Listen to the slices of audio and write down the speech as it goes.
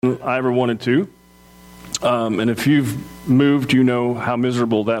I ever wanted to. And if you've moved, you know how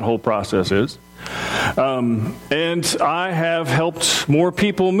miserable that whole process is. And I have helped more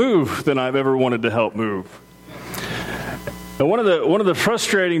people move than I've ever wanted to help move. Now, one of the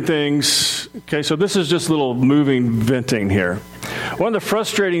frustrating things, okay, so this is just a little moving venting here. One of the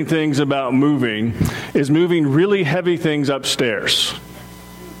frustrating things about moving is moving really heavy things upstairs.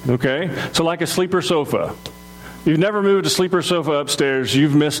 Okay? So like a sleeper sofa. You've never moved a sleeper sofa upstairs,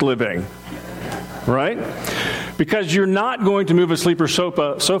 you've missed living. Right? Because you're not going to move a sleeper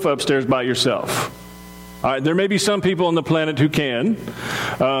sofa upstairs by yourself. All right, there may be some people on the planet who can,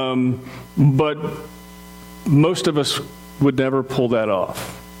 but most of us would never pull that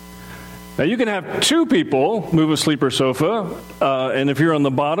off. Now, you can have two people move a sleeper sofa, and if you're on the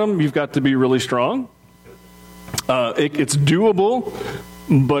bottom, you've got to be really strong. It's doable,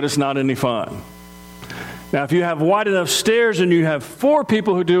 but it's not any fun. Now, if you have wide enough stairs and you have four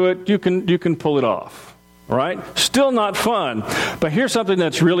people who do it, you can pull it off, all right? Still not fun, but here's something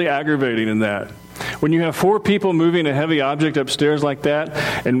that's really aggravating in that. When you have four people moving a heavy object upstairs like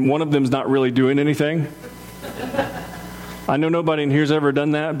that, and one of them's not really doing anything. I know nobody in here's ever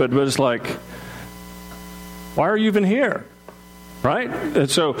done that, but it's like, why are you even here? Right? And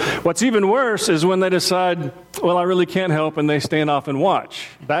so what's even worse is when they decide, well, I really can't help, and they stand off and watch.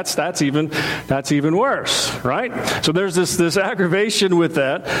 That's even worse, right? So there's this aggravation with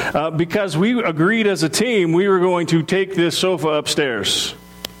that because we agreed as a team we were going to take this sofa upstairs.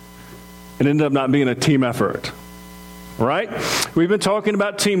 It ended up not being a team effort. Right? We've been talking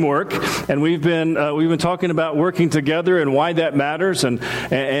about teamwork, and we've been talking about working together and why that matters. And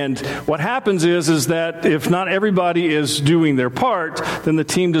what happens is that if not everybody is doing their part, then the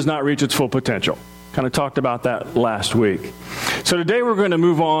team does not reach its full potential. Kind of talked about that last week. So today we're going to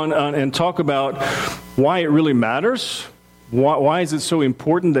move on and talk about why it really matters. Why is it so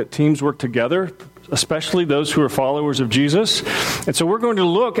important that teams work together, especially those who are followers of Jesus? And so we're going to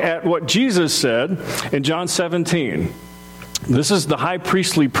look at what Jesus said in John 17. This is the high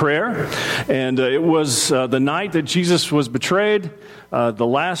priestly prayer, and it was the night that Jesus was betrayed, the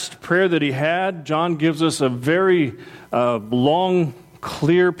last prayer that he had. John gives us a very long,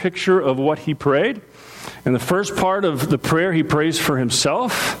 clear picture of what he prayed. In the first part of the prayer, he prays for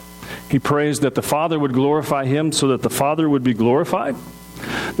himself. He prays that the Father would glorify him so that the Father would be glorified.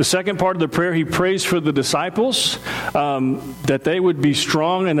 The second part of the prayer, he prays for the disciples, that they would be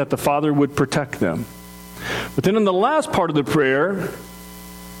strong and that the Father would protect them. But then in the last part of the prayer,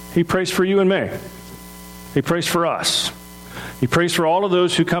 he prays for you and me. He prays for us. He prays for all of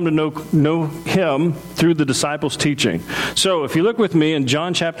those who come to know him through the disciples' teaching. So if you look with me in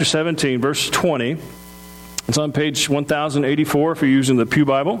John chapter 17, verse 20, it's on page 1084 if you're using the Pew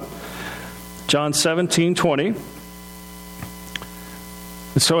Bible. John 17:20.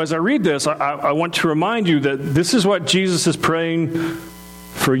 So as I read this, I want to remind you that this is what Jesus is praying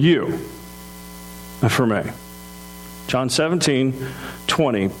for you and for me. John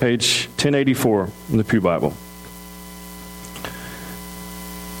 17:20, page 1084 in the Pew Bible.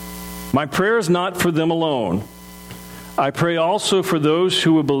 My prayer is not for them alone. I pray also for those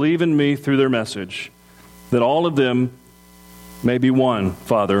who will believe in me through their message, that all of them may be one,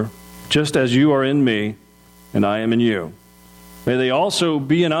 Father, just as you are in me and I am in you. May they also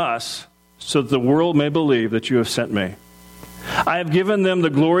be in us, so that the world may believe that you have sent me. I have given them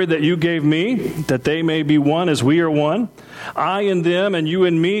the glory that you gave me, that they may be one as we are one. I in them and you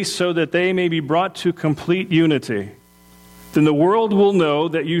in me, so that they may be brought to complete unity. Then the world will know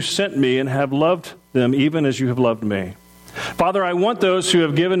that you sent me and have loved them even as you have loved me. Father, I want those who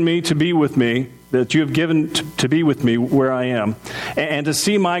have given me to be with me, that you have given to be with me where I am, and to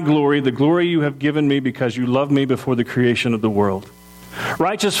see my glory, the glory you have given me because you loved me before the creation of the world.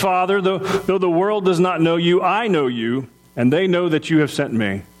 Righteous Father, though the world does not know you, I know you, and they know that you have sent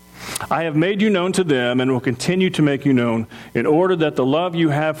me. I have made you known to them and will continue to make you known, in order that the love you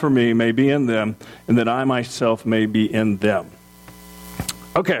have for me may be in them, and that I myself may be in them.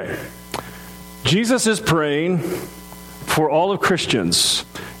 Okay, Jesus is praying for all of Christians,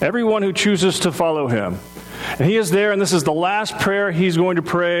 everyone who chooses to follow him. And he is there, and this is the last prayer he's going to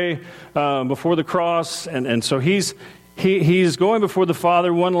pray before the cross. And so he's going before the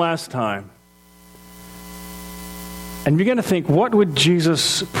Father one last time. And you're going to think, what would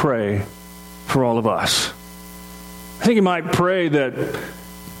Jesus pray for all of us? I think he might pray that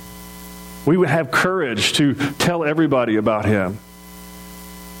we would have courage to tell everybody about him.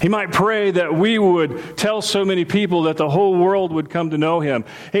 He might pray that we would tell so many people that the whole world would come to know him.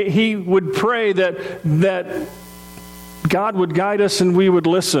 He would pray that God would guide us and we would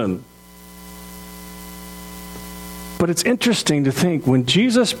listen. But it's interesting to think, when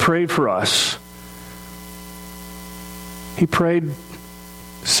Jesus prayed for us, he prayed,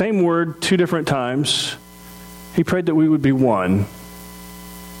 same word, 2 different times. He prayed that we would be one,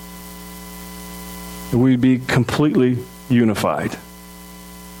 that we would be completely unified.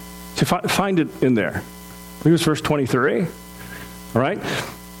 So find it in there. I think it was verse 23. All right?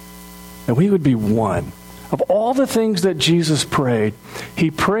 That we would be one. Of all the things that Jesus prayed, he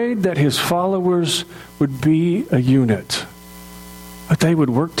prayed that his followers would be a unit, that they would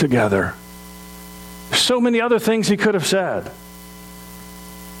work together. There's so many other things he could have said.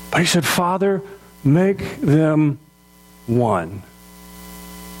 But he said, Father, make them one.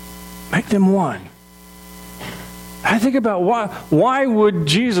 Make them one. I think about why would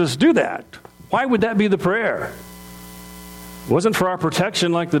Jesus do that? Why would that be the prayer? It wasn't for our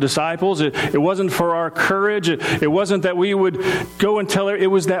protection like the disciples. It wasn't for our courage. It wasn't that we would go and tell her. It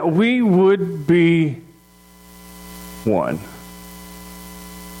was that we would be one.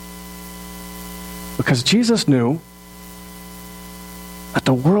 Because Jesus knew that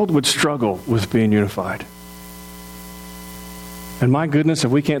the world would struggle with being unified. And my goodness,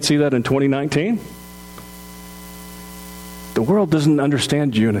 if we can't see that in 2019, the world doesn't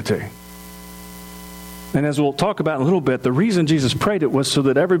understand unity. And as we'll talk about in a little bit, the reason Jesus prayed it was so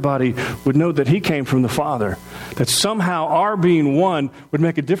that everybody would know that he came from the Father, that somehow our being one would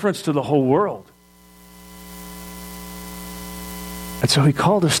make a difference to the whole world. And so he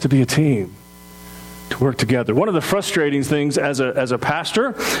called us to be a team, to work together. One of the frustrating things as a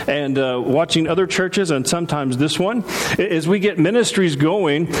pastor and watching other churches, and sometimes this one, is we get ministries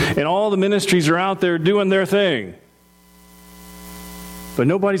going and all the ministries are out there doing their thing. But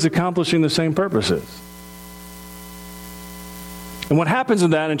nobody's accomplishing the same purposes. And what happens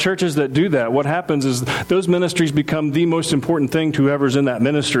in that, in churches that do that, what happens is those ministries become the most important thing to whoever's in that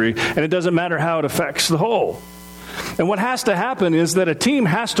ministry, and it doesn't matter how it affects the whole. And what has to happen is that a team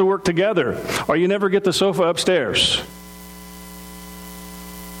has to work together, or you never get the sofa upstairs.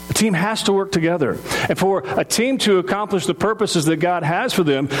 A team has to work together. And for a team to accomplish the purposes that God has for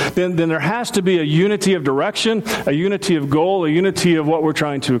them, then there has to be a unity of direction, a unity of goal, a unity of what we're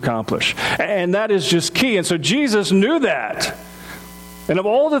trying to accomplish. And that is just key. And so Jesus knew that. And of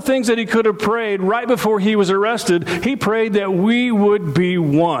all the things that he could have prayed right before he was arrested, he prayed that we would be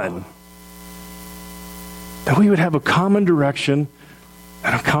one. That we would have a common direction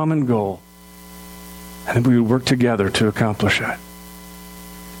and a common goal. And that we would work together to accomplish it.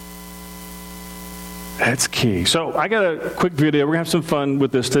 That's key. So I got a quick video. We're going to have some fun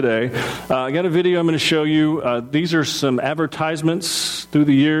with this today. I got a video I'm going to show you. These are some advertisements through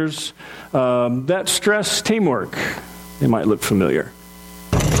the years that stress teamwork. They might look familiar.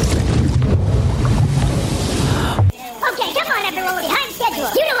 Okay, come on everyone, we're behind schedule.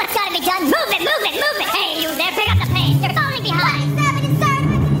 You know what's got to be done. Move it, move it, move it. Hey, you there, pick up the pace. You're falling behind.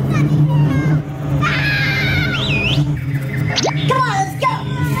 Come on, let's go.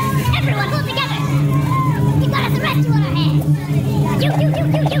 Everyone, pull together. We've got a rescue on our hands. You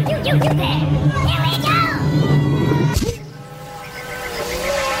there. Here we go.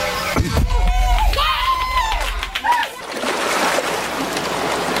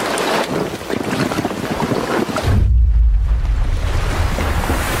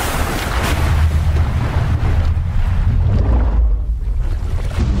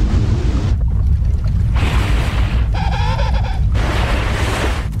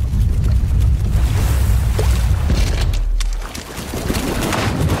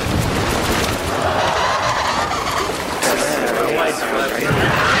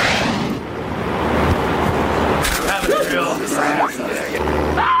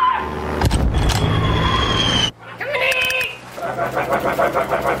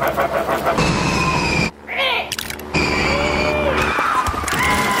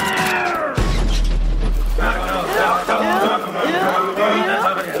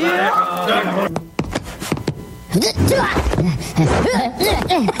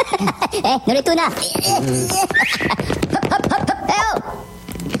 Narito na.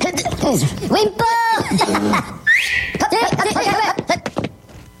 Wimpo!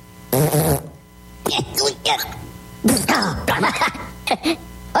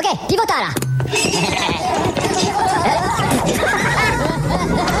 Okay, pivotara.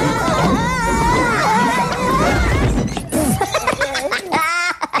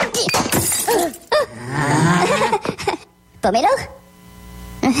 Pomelo?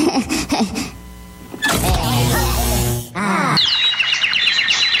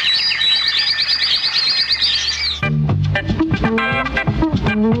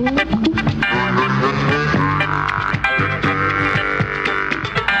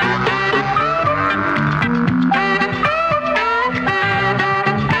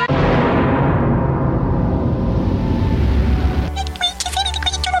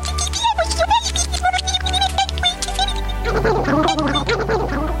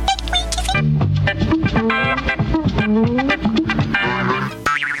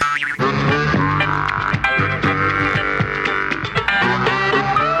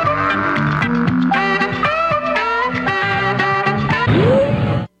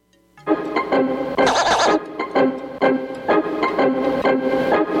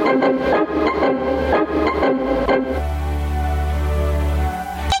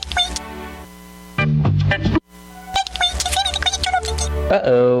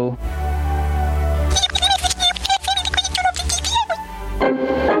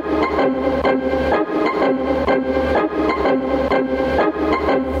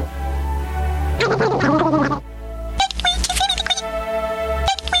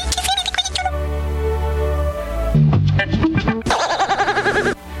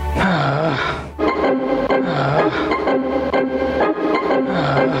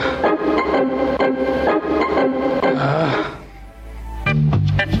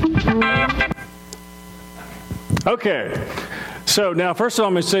 Okay. So now, first of all,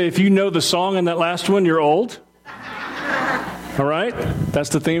 I'm going to say, if you know the song in that last one, you're old. All right? That's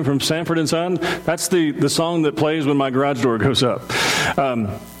the theme from Sanford and Son. That's the song that plays when my garage door goes up.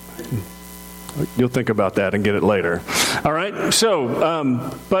 You'll think about that and get it later. All right?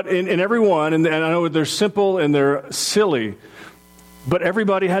 So, but in every one, and I know they're simple and they're silly, but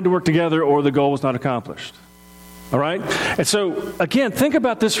everybody had to work together or the goal was not accomplished. All right? And so, again, think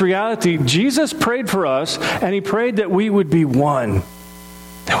about this reality. Jesus prayed for us, and he prayed that we would be one,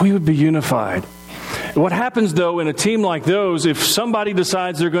 that we would be unified. What happens, though, in a team like those, if somebody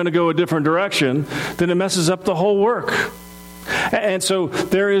decides they're going to go a different direction, then it messes up the whole work. And so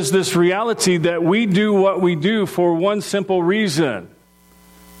there is this reality that we do what we do for one simple reason,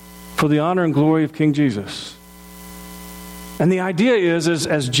 for the honor and glory of King Jesus. And the idea is,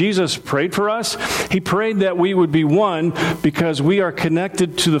 as Jesus prayed for us, he prayed that we would be one because we are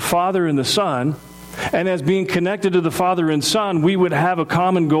connected to the Father and the Son. And as being connected to the Father and Son, we would have a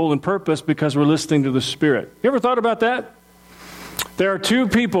common goal and purpose because we're listening to the Spirit. You ever thought about that? There are two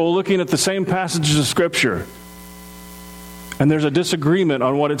people looking at the same passages of Scripture, and there's a disagreement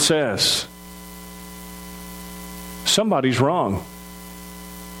on what it says. Somebody's wrong.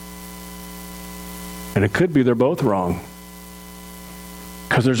 And it could be they're both wrong.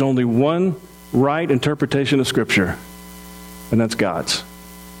 Because there's only one right interpretation of Scripture, and that's God's.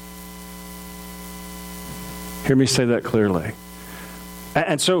 Hear me say that clearly.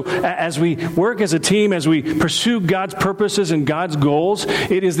 And so as we work as a team, as we pursue God's purposes and God's goals,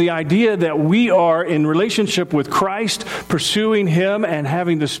 it is the idea that we are in relationship with Christ, pursuing Him and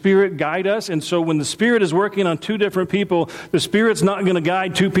having the Spirit guide us. And so when the Spirit is working on two different people, the Spirit's not going to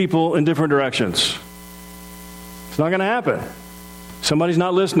guide two people in different directions. It's not going to happen. Somebody's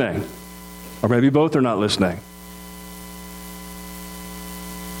not listening. Or maybe both are not listening.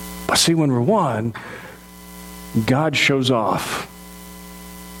 But see, when we're one, God shows off.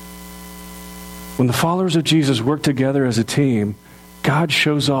 When the followers of Jesus work together as a team, God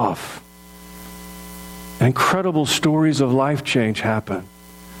shows off. And incredible stories of life change happen.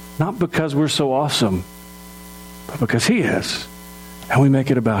 Not because we're so awesome, but because He is. And we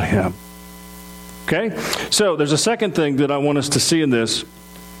make it about Him. Okay? So there's a second thing that I want us to see in this.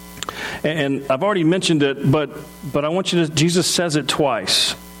 And I've already mentioned it, but I want you to, Jesus says it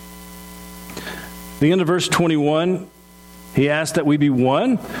twice. The end of verse 21, He asked that we be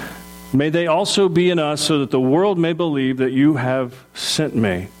one. May they also be in us so that the world may believe that you have sent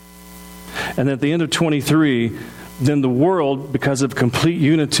me. And at the end of 23, then the world, because of complete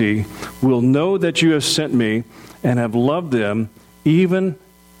unity, will know that you have sent me and have loved them even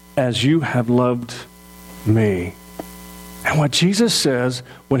as you have loved me. And what Jesus says,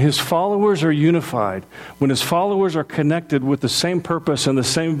 when His followers are unified, when His followers are connected with the same purpose and the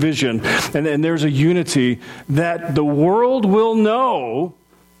same vision, and there's a unity, that the world will know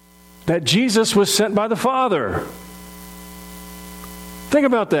that Jesus was sent by the Father. Think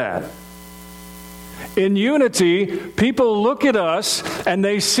about that. In unity, people look at us and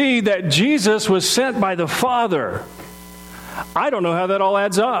they see that Jesus was sent by the Father. I don't know how that all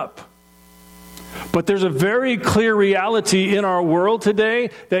adds up. But there's a very clear reality in our world today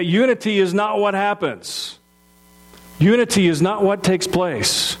that unity is not what happens. Unity is not what takes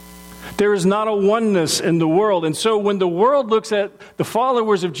place. There is not a oneness in the world. And so when the world looks at the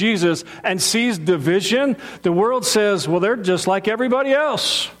followers of Jesus and sees division, the world says, well, they're just like everybody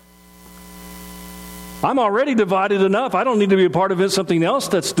else. I'm already divided enough. I don't need to be a part of something else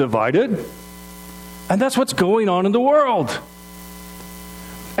that's divided. And that's what's going on in the world.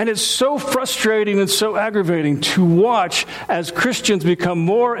 And it's so frustrating and so aggravating to watch as Christians become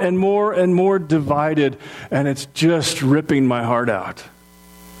more and more and more divided. And it's just ripping my heart out.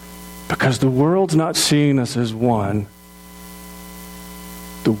 Because the world's not seeing us as one.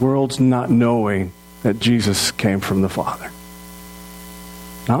 The world's not knowing that Jesus came from the Father.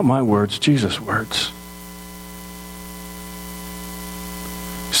 Not my words, Jesus' words.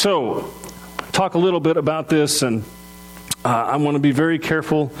 So, talk a little bit about this, and I want to be very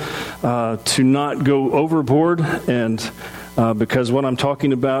careful to not go overboard, and because what I'm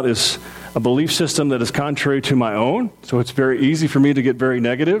talking about is a belief system that is contrary to my own, so it's very easy for me to get very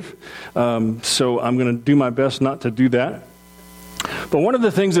negative. So I'm going to do my best not to do that. But one of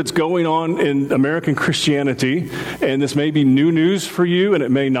the things that's going on in American Christianity, and this may be new news for you, and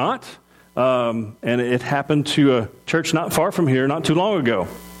it may not, and it happened to a church not far from here not too long ago,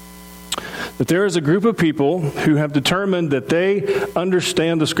 that there is a group of people who have determined that they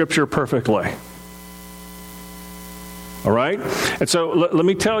understand the Scripture perfectly. All right? And so let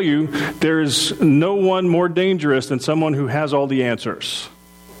me tell you, there is no one more dangerous than someone who has all the answers.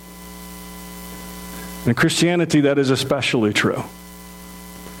 In Christianity, that is especially true.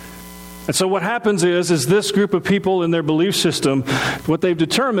 And so what happens is this group of people in their belief system, what they've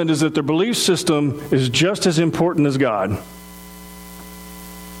determined is that their belief system is just as important as God.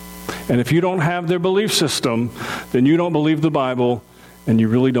 And if you don't have their belief system, then you don't believe the Bible, and you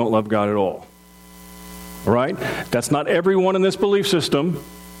really don't love God at all. All right? That's not everyone in this belief system,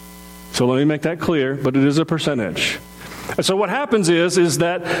 so let me make that clear, but it is a percentage. And so what happens is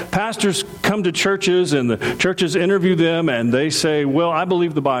that pastors come to churches, and the churches interview them, and they say, well, I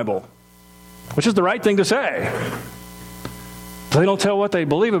believe the Bible, which is the right thing to say. They don't tell what they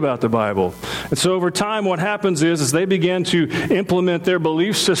believe about the Bible. And so over time, what happens is they begin to implement their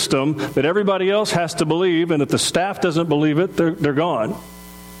belief system that everybody else has to believe, and if the staff doesn't believe it, they're gone.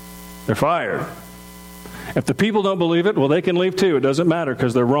 They're fired. If the people don't believe it, well, they can leave too. It doesn't matter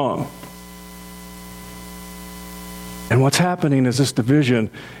because they're wrong. And what's happening is this division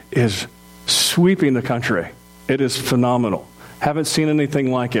is sweeping the country. It is phenomenal. Haven't seen anything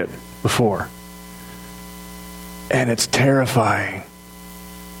like it before. And it's terrifying.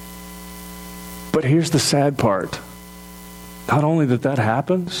 But here's the sad part. Not only that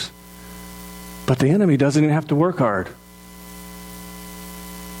happens, but the enemy doesn't even have to work hard.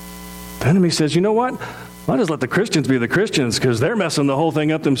 The enemy says, you know what? I'll just let the Christians be the Christians because they're messing the whole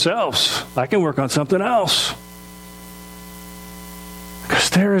thing up themselves. I can work on something else. Because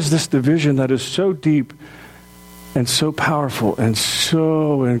there is this division that is so deep and so powerful and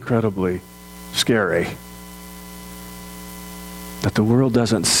so incredibly scary that the world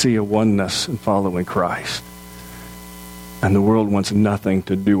doesn't see a oneness in following Christ. And the world wants nothing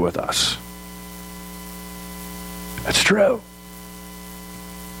to do with us. That's true.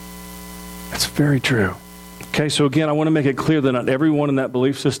 It's very true. Okay, so again, I want to make it clear that not everyone in that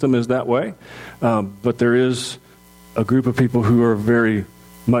belief system is that way, but there is a group of people who are very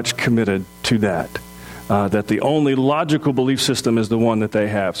much committed to that, that the only logical belief system is the one that they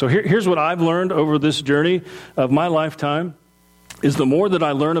have. So here's what I've learned over this journey of my lifetime, is the more that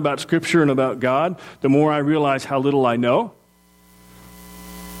I learn about Scripture and about God, the more I realize how little I know,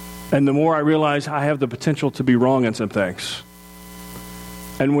 and the more I realize I have the potential to be wrong in some things.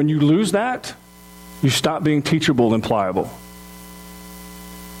 And when you lose that, you stop being teachable and pliable.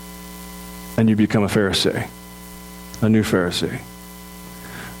 And you become a Pharisee, a new Pharisee.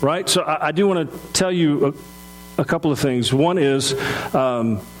 Right? So I do want to tell you a couple of things. One is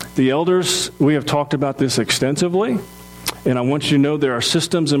the elders, we have talked about this extensively. And I want you to know there are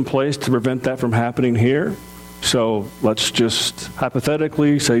systems in place to prevent that from happening here. So let's just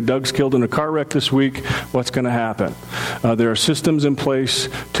hypothetically say Doug's killed in a car wreck this week. What's going to happen? There are systems in place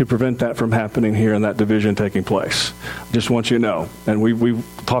to prevent that from happening here and that division taking place. Just want you to know. And we've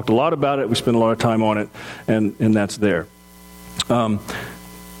talked a lot about it. We spent a lot of time on it, and that's there. But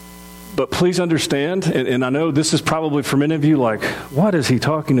please understand, and I know this is probably for many of you like, what is he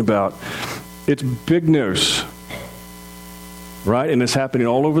talking about? It's big news, right? And it's happening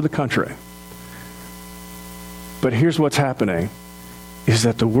all over the country. But here's what's happening, is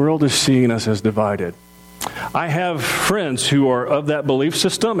that the world is seeing us as divided. I have friends who are of that belief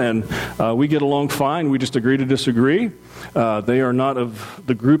system, and we get along fine. We just agree to disagree. They are not of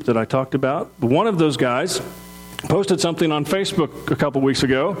the group that I talked about. One of those guys posted something on Facebook a couple weeks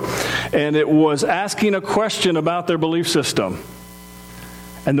ago, and it was asking a question about their belief system.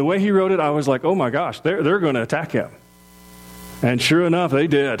 And the way he wrote it, I was like, oh my gosh, they're going to attack him. And sure enough, they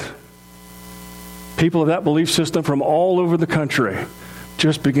did. People of that belief system from all over the country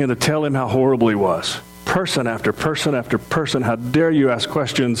just began to tell him how horrible he was. Person after person after person, how dare you ask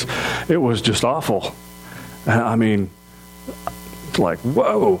questions? It was just awful. I mean, it's like,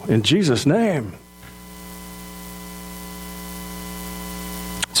 whoa, in Jesus' name.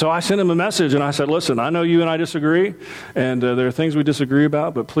 So I sent him a message and I said, listen, I know you and I disagree, and there are things we disagree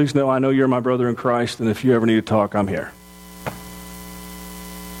about, but please know I know you're my brother in Christ, and if you ever need to talk, I'm here.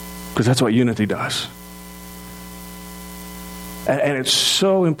 Because that's what unity does. And it's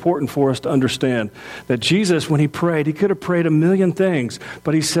so important for us to understand that Jesus, when he prayed, he could have prayed a million things,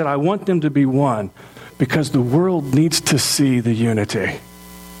 but he said, I want them to be one, because the world needs to see the unity.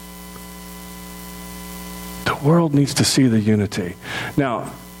 The world needs to see the unity.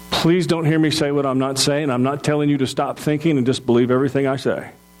 Now, please don't hear me say what I'm not saying. I'm not telling you to stop thinking and just believe everything I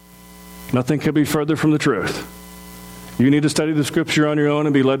say. Nothing could be further from the truth. You need to study the Scripture on your own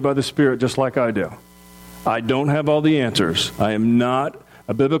and be led by the Spirit just like I do. I don't have all the answers. I am not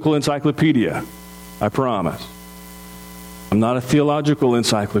a biblical encyclopedia. I promise. I'm not a theological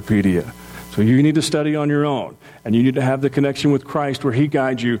encyclopedia. So you need to study on your own. And you need to have the connection with Christ where he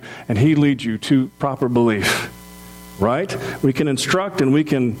guides you and he leads you to proper belief. Right? We can instruct and we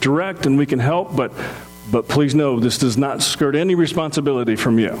can direct and we can help, but But please know, this does not skirt any responsibility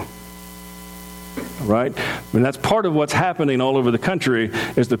from you. All right? And that's part of what's happening all over the country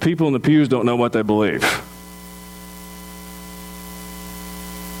is the people in the pews don't know what they believe.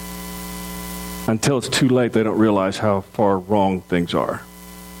 Until it's too late, they don't realize how far wrong things are.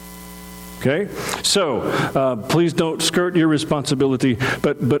 Okay? So, please don't skirt your responsibility,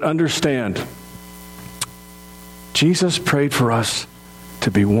 but understand, Jesus prayed for us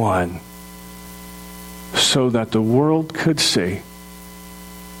to be one so that the world could see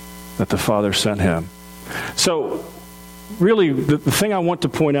that the Father sent him. So, really, the thing I want to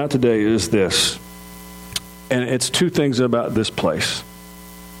point out today is this, and it's two things about this place.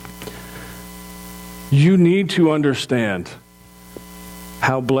 You need to understand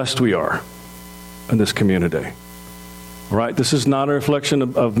how blessed we are in this community. All right? This is not a reflection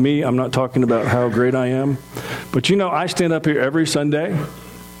of me. I'm not talking about how great I am. But you know, I stand up here every Sunday,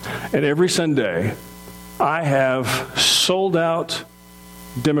 and every Sunday I have sold out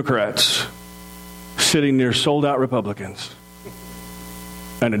Democrats sitting near sold out Republicans.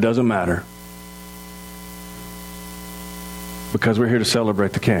 And it doesn't matter. Because we're here to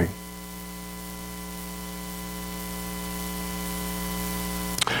celebrate the King.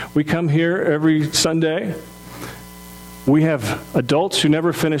 We come here every Sunday. We have adults who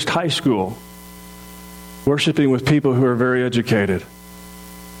never finished high school worshiping with people who are very educated.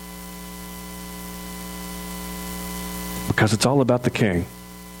 Because it's all about the King.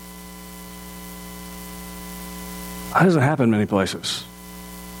 That doesn't happen many places.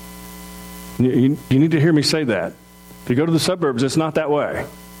 You need to hear me say that. If you go to the suburbs, it's not that way.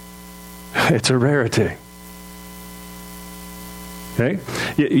 It's a rarity. Okay?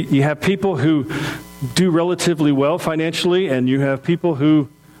 You have people who do relatively well financially, and you have people who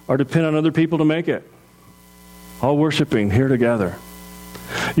are dependent on other people to make it. All worshiping here together.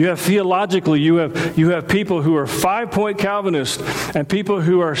 You have theologically, you have people who are 5-point Calvinists and people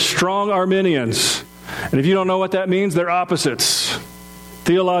who are strong Arminians. And if you don't know what that means, they're opposites.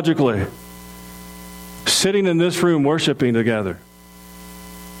 Theologically. Sitting in this room worshiping together.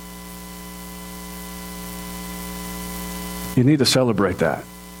 You need to celebrate that.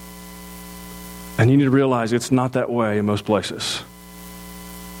 And you need to realize it's not that way in most places.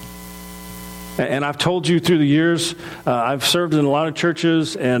 And I've told you through the years, I've served in a lot of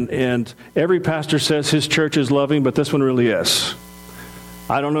churches, and every pastor says his church is loving, but this one really is.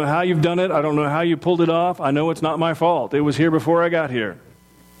 I don't know how you've done it. I don't know how you pulled it off. I know it's not my fault. It was here before I got here.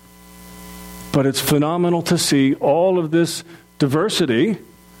 But it's phenomenal to see all of this diversity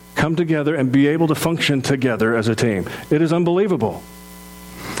come together and be able to function together as a team. It is unbelievable.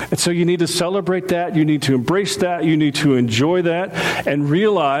 And so you need to celebrate that. You need to embrace that. You need to enjoy that and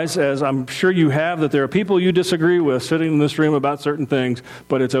realize, as I'm sure you have, that there are people you disagree with sitting in this room about certain things,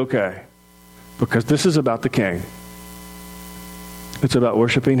 but it's okay. Because this is about the King. It's about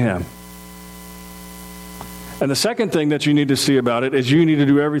worshiping Him. And the second thing that you need to see about it is you need to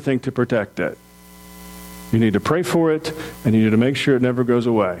do everything to protect it. You need to pray for it, and you need to make sure it never goes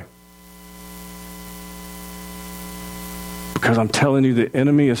away. Because I'm telling you, the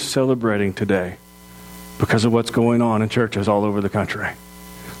enemy is celebrating today because of what's going on in churches all over the country.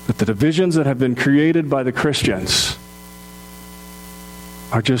 That the divisions that have been created by the Christians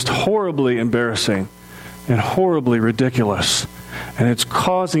are just horribly embarrassing and horribly ridiculous. And it's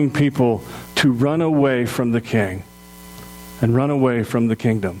causing people to run away from the King and run away from the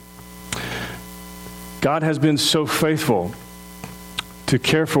kingdom. God has been so faithful to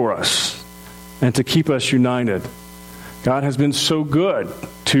care for us and to keep us united. God has been so good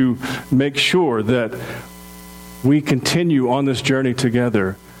to make sure that we continue on this journey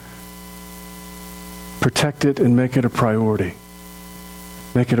together. Protect it and make it a priority.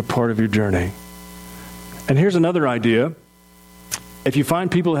 Make it a part of your journey. And here's another idea. If you find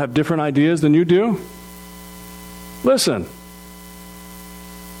people have different ideas than you do, listen.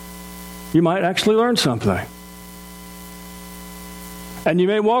 You might actually learn something. And you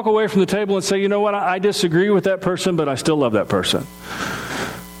may walk away from the table and say, you know what, I disagree with that person, but I still love that person.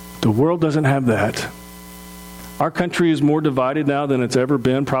 The world doesn't have that. Our country is more divided now than it's ever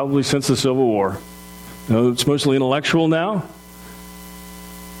been, probably since the Civil War. You know, it's mostly intellectual now,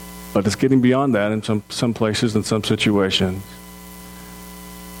 but it's getting beyond that in some places and some situations.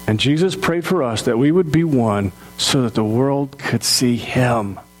 And Jesus prayed for us that we would be one so that the world could see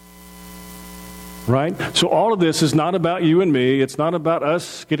Him. Right? So all of this is not about you and me. It's not about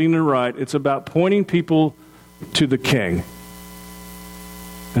us getting it right. It's about pointing people to the King.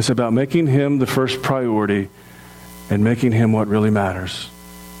 It's about making Him the first priority and making Him what really matters.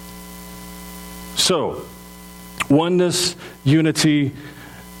 So, oneness, unity,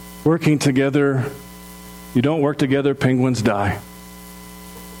 working together, You don't work together, penguins die.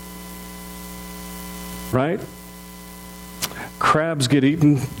 Right? Crabs get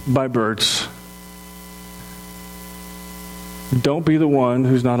eaten by birds. Don't be the one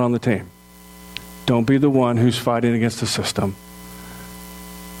who's not on the team. Don't be the one who's fighting against the system.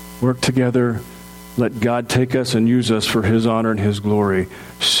 Work together. Let God take us and use us for His honor and His glory,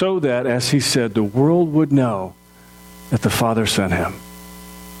 so that, as He said, the world would know that the Father sent Him.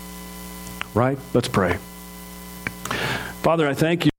 Right? Let's pray. Father, I thank you.